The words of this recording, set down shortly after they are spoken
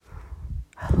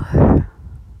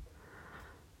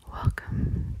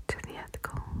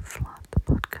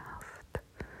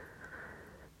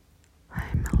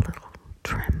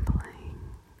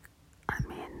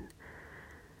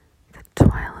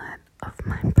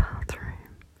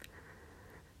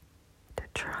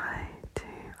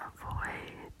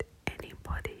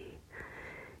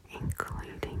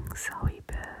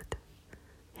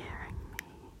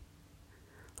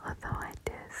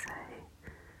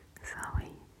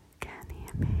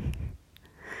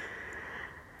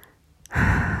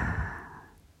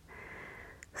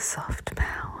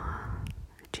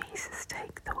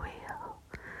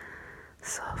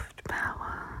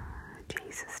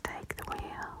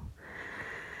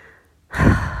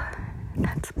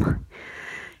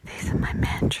These are my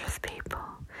mantras, people.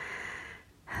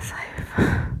 As I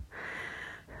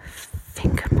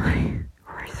finger my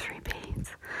rosary beads,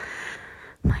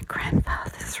 my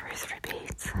grandfather's rosary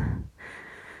beads.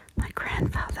 My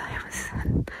grandfather was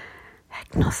an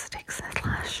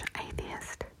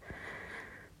agnostic/atheist,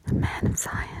 a man of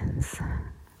science,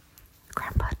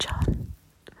 Grandpa John.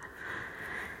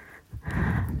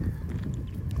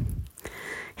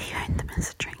 He owned them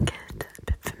as a trinket,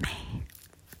 but for me,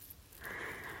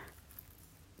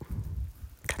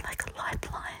 they're like a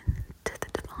lifeline to the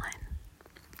divine.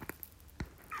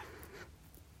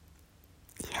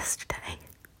 Yesterday,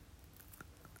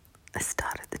 I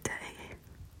started the day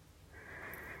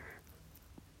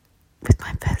with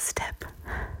my first step,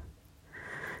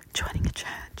 joining a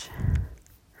church,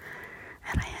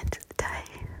 and I ended the day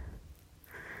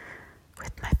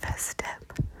with my first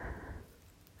step,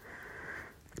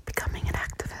 becoming an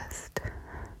activist.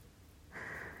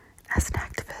 As an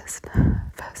activist,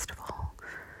 first of all,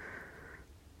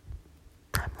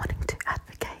 I'm wanting to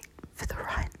advocate for the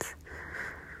rights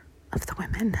of the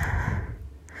women.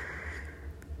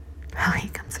 Oh,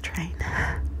 here comes a train.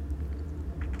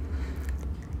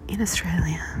 In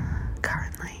Australia,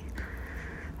 currently,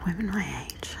 women my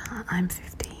age, I'm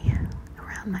 50,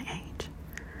 around my age,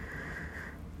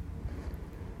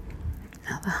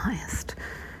 are the highest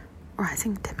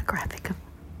rising demographic of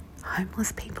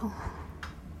homeless people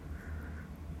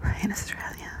in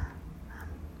Australia.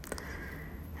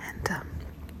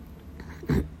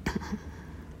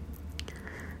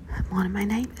 One of my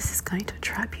neighbours is going to a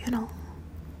tribunal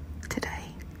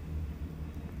today.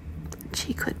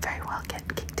 She could very well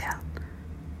get kicked out.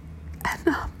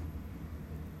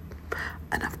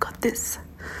 And I've got this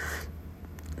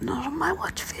not on my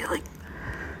watch feeling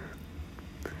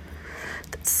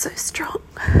that's so strong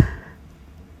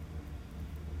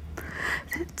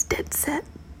that it's dead set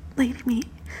leading me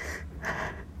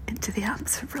into the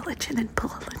arms of religion and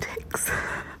politics,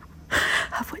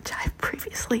 of which I've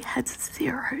previously had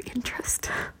zero interest.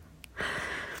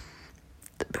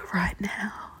 But right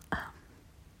now, I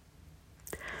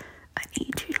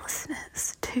need you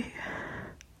listeners to,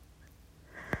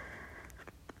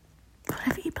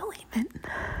 whatever you believe in,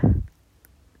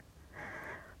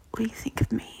 what do you think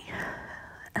of me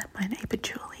and my neighbour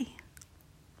Julie?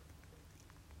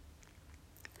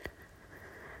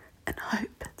 And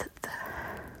hope that the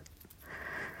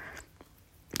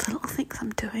little things I'm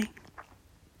doing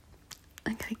are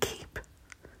going to keep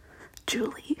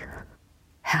Julie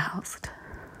housed.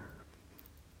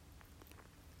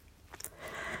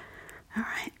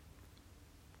 Alright.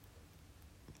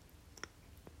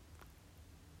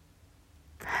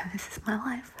 This is my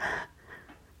life.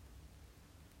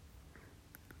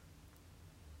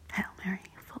 Hail Mary,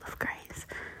 full of grace,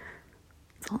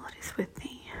 the Lord is with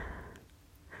thee.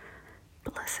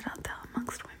 Blessed art thou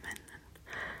amongst women, and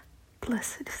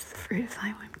blessed is the fruit of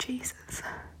thy womb, Jesus.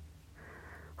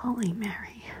 Holy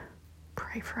Mary,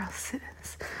 pray for us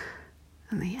sinners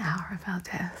in the hour of our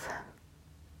death.